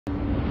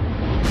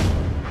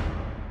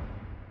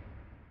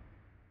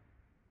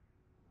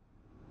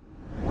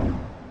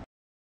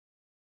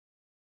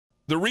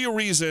the real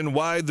reason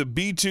why the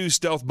B-2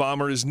 stealth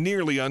bomber is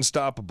nearly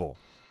unstoppable.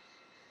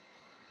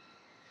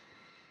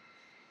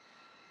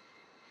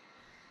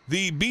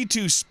 The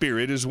B-2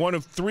 Spirit is one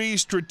of 3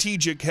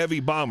 strategic heavy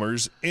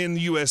bombers in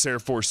the U.S. Air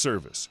Force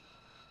service.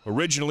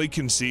 Originally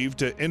conceived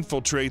to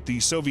infiltrate the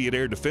Soviet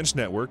air defense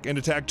network and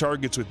attack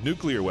targets with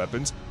nuclear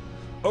weapons,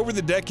 over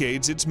the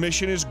decades its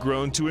mission has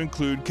grown to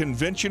include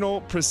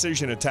conventional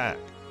precision attack.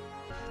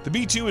 The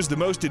B-2 is the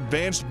most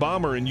advanced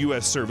bomber in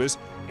U.S. service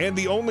and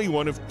the only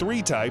one of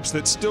 3 types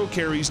that still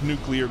carries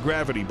nuclear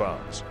gravity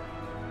bombs.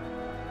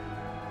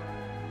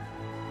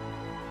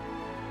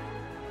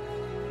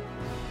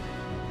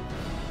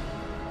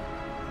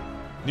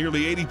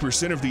 Nearly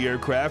 80% of the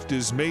aircraft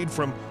is made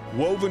from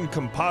woven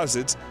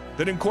composites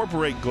that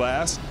incorporate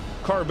glass,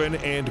 carbon,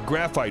 and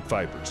graphite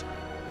fibers,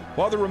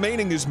 while the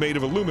remaining is made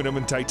of aluminum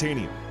and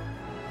titanium.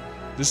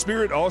 The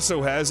Spirit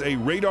also has a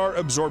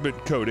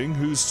radar-absorbent coating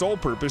whose sole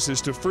purpose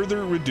is to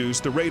further reduce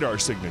the radar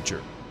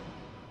signature.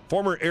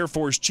 Former Air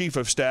Force Chief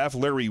of Staff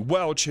Larry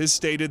Welch has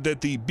stated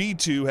that the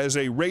B-2 has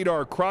a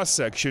radar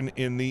cross-section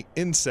in the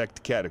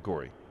insect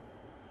category.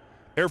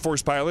 Air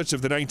Force pilots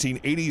of the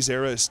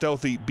 1980s-era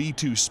stealthy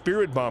B-2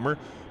 Spirit bomber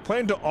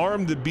plan to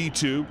arm the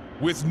B-2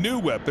 with new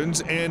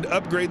weapons and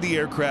upgrade the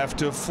aircraft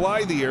to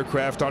fly the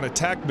aircraft on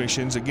attack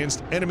missions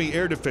against enemy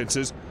air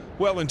defenses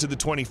well into the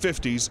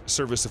 2050s,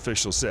 service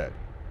officials said.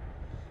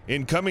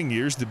 In coming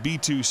years, the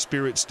B-2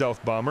 Spirit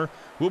stealth bomber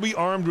will be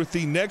armed with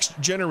the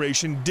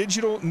next-generation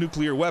digital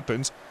nuclear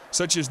weapons,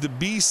 such as the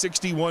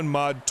B-61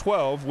 Mod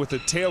 12 with a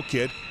tail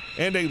kit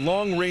and a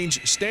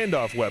long-range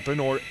standoff weapon,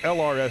 or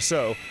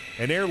LRSO,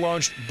 an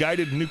air-launched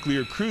guided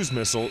nuclear cruise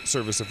missile,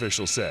 service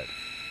officials said.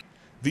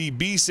 The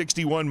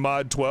B-61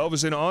 Mod 12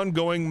 is an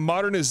ongoing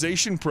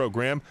modernization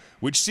program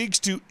which seeks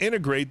to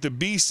integrate the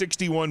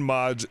B-61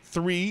 Mods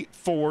 3,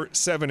 4,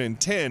 7, and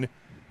 10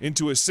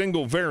 into a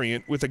single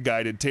variant with a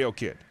guided tail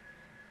kit.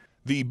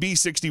 The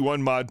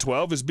B-61 Mod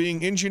 12 is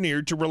being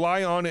engineered to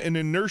rely on an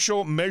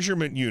inertial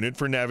measurement unit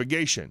for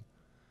navigation.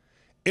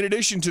 In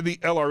addition to the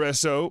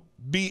LRSO,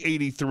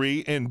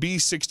 B-83, and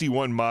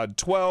B-61 Mod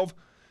 12,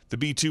 the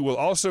B-2 will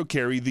also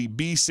carry the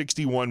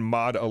B-61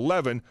 Mod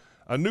 11,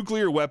 a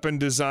nuclear weapon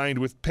designed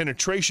with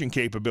penetration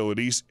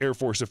capabilities, Air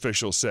Force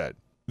officials said.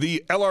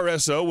 The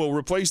LRSO will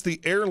replace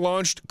the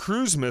Air-Launched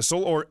Cruise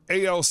Missile, or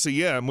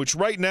ALCM, which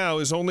right now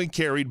is only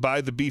carried by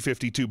the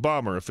B-52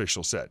 bomber,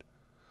 officials said.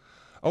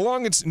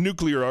 Along its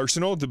nuclear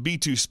arsenal, the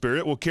B-2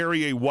 Spirit will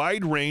carry a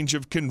wide range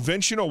of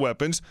conventional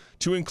weapons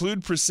to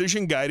include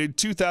precision-guided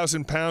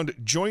 2,000-pound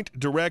Joint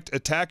Direct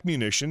Attack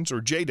Munitions, or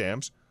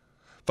JDAMs,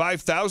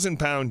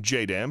 5,000-pound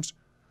JDAMs,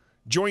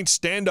 Joint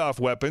Standoff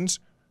Weapons,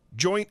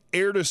 Joint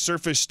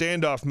Air-to-Surface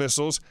Standoff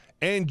Missiles,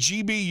 and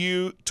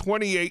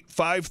GBU-28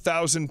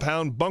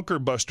 5,000-pound bunker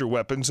buster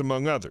weapons,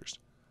 among others.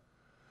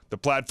 The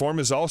platform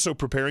is also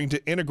preparing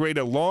to integrate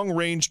a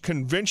long-range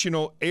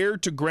conventional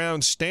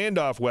air-to-ground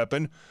standoff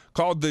weapon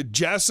called the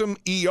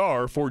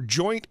JASSM-ER for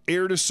Joint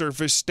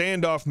Air-to-Surface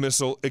Standoff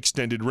Missile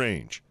Extended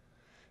Range.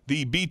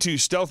 The B-2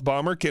 stealth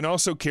bomber can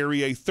also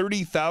carry a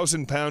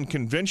 30,000-pound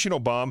conventional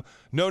bomb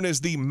known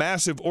as the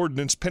Massive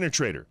Ordnance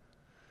Penetrator.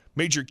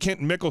 Major Kent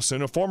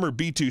Mickelson, a former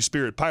B-2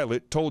 Spirit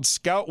pilot, told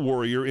Scout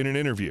Warrior in an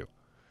interview,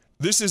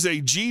 "This is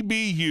a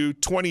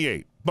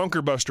GBU-28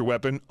 bunker buster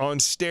weapon on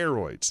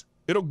steroids.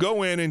 It'll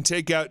go in and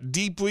take out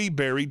deeply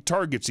buried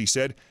targets," he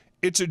said.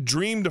 "It's a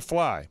dream to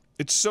fly.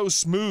 It's so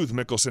smooth,"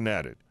 Mickelson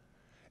added.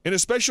 In a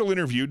special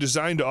interview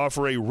designed to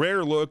offer a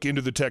rare look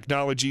into the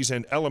technologies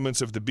and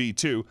elements of the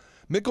B-2,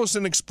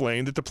 Mickelson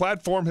explained that the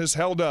platform has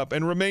held up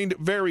and remained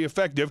very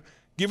effective,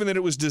 given that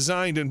it was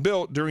designed and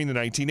built during the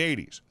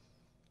 1980s.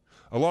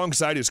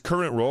 Alongside his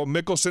current role,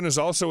 Mickelson is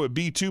also a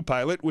B-2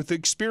 pilot with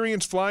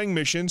experience flying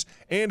missions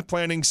and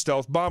planning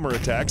stealth bomber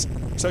attacks,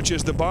 such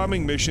as the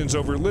bombing missions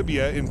over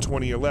Libya in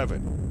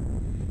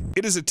 2011.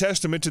 It is a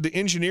testament to the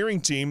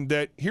engineering team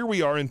that here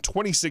we are in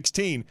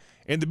 2016,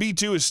 and the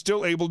B-2 is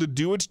still able to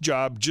do its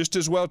job just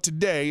as well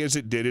today as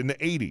it did in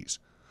the 80s.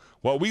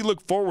 While we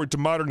look forward to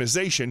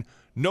modernization,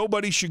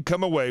 nobody should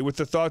come away with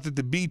the thought that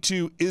the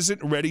B-2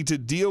 isn't ready to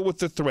deal with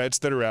the threats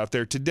that are out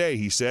there today,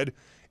 he said.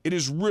 It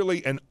is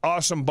really an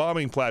awesome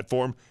bombing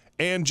platform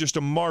and just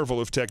a marvel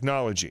of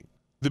technology.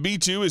 The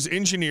B-2 is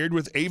engineered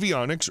with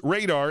avionics,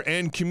 radar,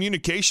 and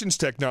communications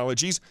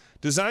technologies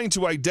designed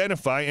to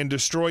identify and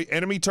destroy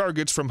enemy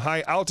targets from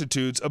high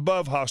altitudes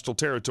above hostile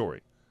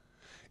territory.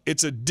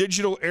 It's a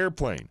digital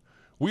airplane.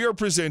 We are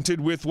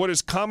presented with what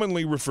is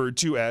commonly referred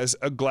to as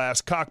a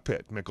glass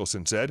cockpit,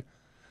 Mickelson said.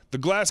 The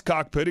glass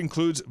cockpit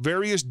includes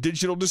various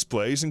digital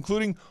displays,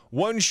 including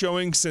one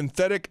showing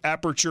synthetic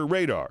aperture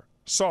radar,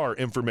 SAR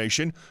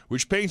information,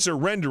 which paints a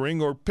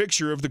rendering or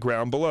picture of the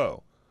ground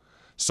below.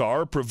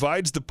 SAR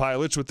provides the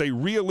pilots with a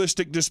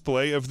realistic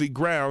display of the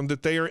ground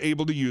that they are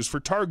able to use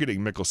for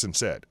targeting, Mickelson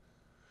said.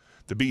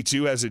 The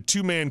B-2 has a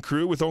 2-man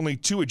crew with only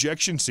 2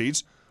 ejection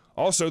seats.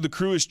 Also, the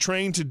crew is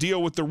trained to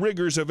deal with the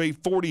rigors of a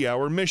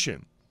 40-hour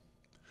mission.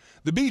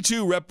 The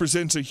B-2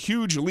 represents a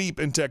huge leap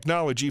in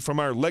technology from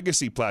our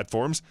legacy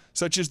platforms,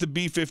 such as the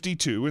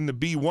B-52 and the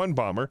B-1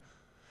 bomber.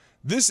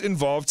 This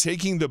involved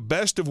taking the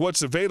best of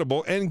what's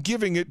available and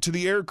giving it to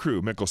the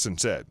aircrew, Mickelson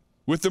said,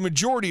 with the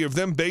majority of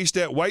them based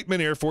at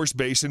Whiteman Air Force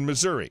Base in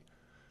Missouri.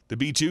 The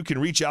B-2 can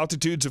reach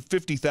altitudes of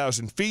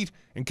 50,000 feet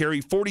and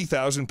carry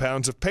 40,000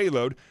 pounds of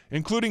payload,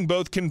 including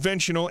both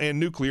conventional and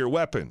nuclear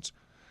weapons.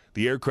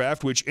 The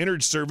aircraft, which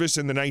entered service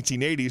in the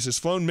 1980s, has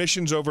flown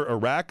missions over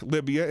Iraq,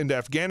 Libya, and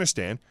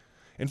Afghanistan.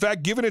 In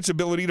fact, given its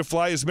ability to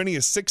fly as many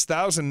as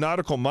 6,000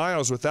 nautical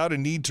miles without a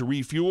need to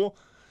refuel,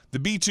 the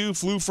B-2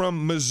 flew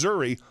from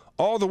Missouri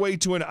all the way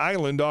to an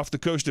island off the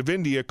coast of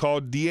India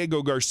called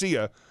Diego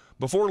Garcia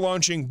before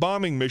launching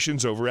bombing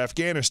missions over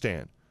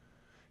Afghanistan.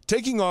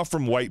 Taking off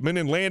from Whiteman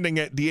and landing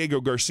at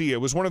Diego Garcia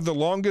was one of the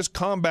longest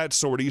combat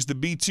sorties the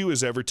B-2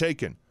 has ever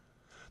taken.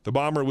 The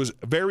bomber was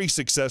very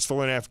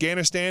successful in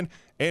Afghanistan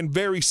and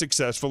very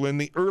successful in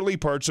the early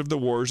parts of the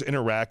wars in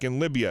Iraq and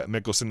Libya,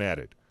 Mickelson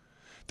added.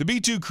 The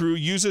B-2 crew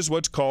uses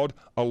what's called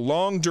a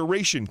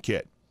long-duration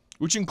kit,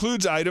 which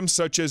includes items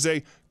such as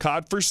a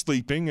cot for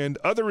sleeping and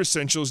other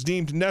essentials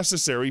deemed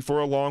necessary for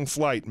a long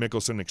flight,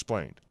 Mickelson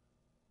explained.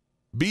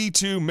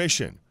 B-2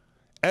 mission.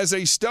 As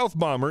a stealth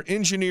bomber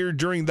engineered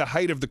during the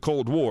height of the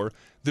Cold War,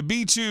 the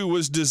B-2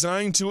 was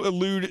designed to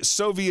elude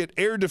Soviet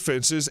air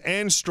defenses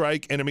and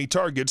strike enemy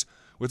targets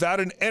without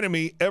an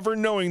enemy ever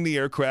knowing the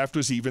aircraft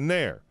was even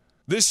there.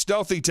 This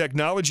stealthy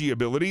technology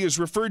ability is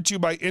referred to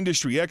by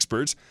industry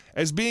experts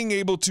as being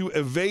able to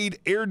evade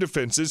air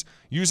defenses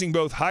using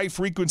both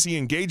high-frequency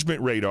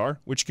engagement radar,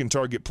 which can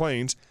target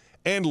planes,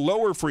 and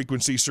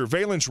lower-frequency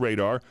surveillance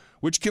radar,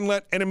 which can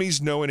let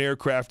enemies know an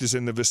aircraft is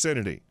in the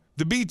vicinity.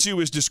 The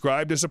B-2 is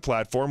described as a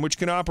platform which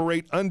can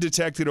operate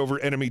undetected over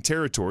enemy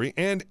territory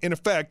and, in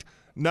effect,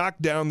 knock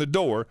down the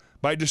door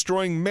by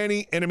destroying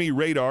many enemy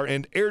radar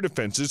and air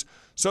defenses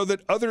so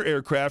that other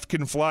aircraft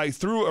can fly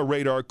through a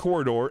radar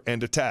corridor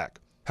and attack.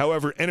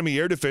 However, enemy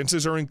air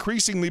defenses are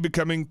increasingly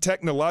becoming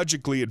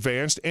technologically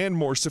advanced and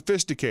more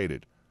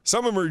sophisticated.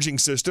 Some emerging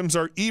systems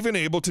are even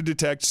able to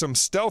detect some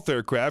stealth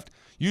aircraft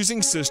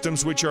using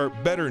systems which are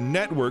better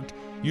networked,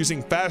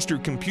 using faster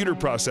computer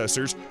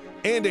processors,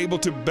 and able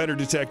to better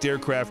detect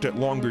aircraft at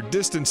longer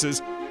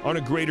distances on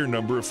a greater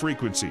number of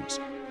frequencies.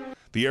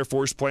 The Air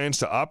Force plans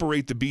to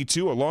operate the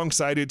B-2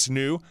 alongside its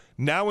new,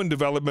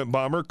 now-in-development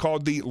bomber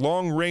called the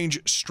Long Range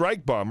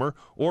Strike Bomber,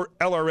 or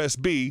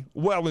LRSB,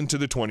 well into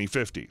the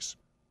 2050s.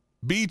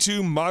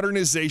 B-2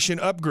 modernization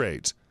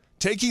upgrades,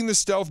 taking the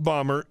stealth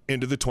bomber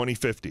into the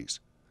 2050s.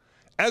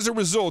 As a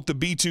result, the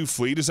B-2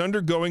 fleet is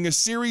undergoing a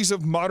series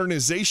of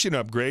modernization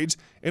upgrades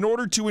in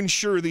order to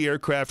ensure the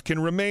aircraft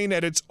can remain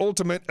at its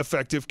ultimate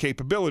effective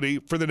capability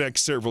for the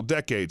next several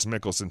decades,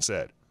 Mickelson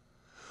said.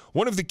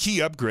 One of the key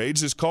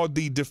upgrades is called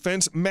the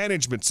Defense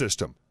Management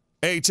System,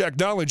 a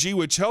technology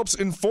which helps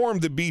inform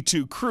the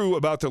B-2 crew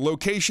about the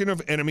location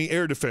of enemy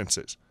air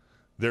defenses.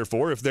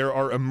 Therefore, if there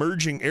are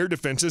emerging air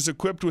defenses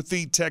equipped with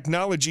the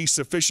technology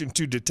sufficient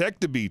to detect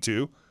the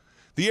B-2,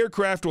 the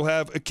aircraft will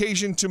have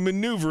occasion to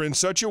maneuver in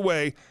such a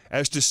way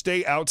as to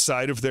stay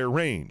outside of their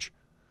range.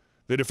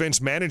 The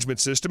defense management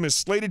system is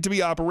slated to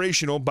be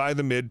operational by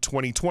the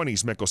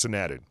mid-2020s, Mickelson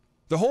added.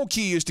 The whole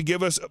key is to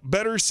give us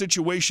better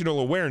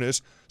situational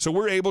awareness so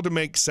we're able to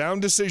make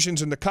sound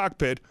decisions in the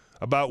cockpit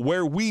about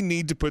where we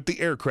need to put the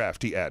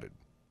aircraft, he added.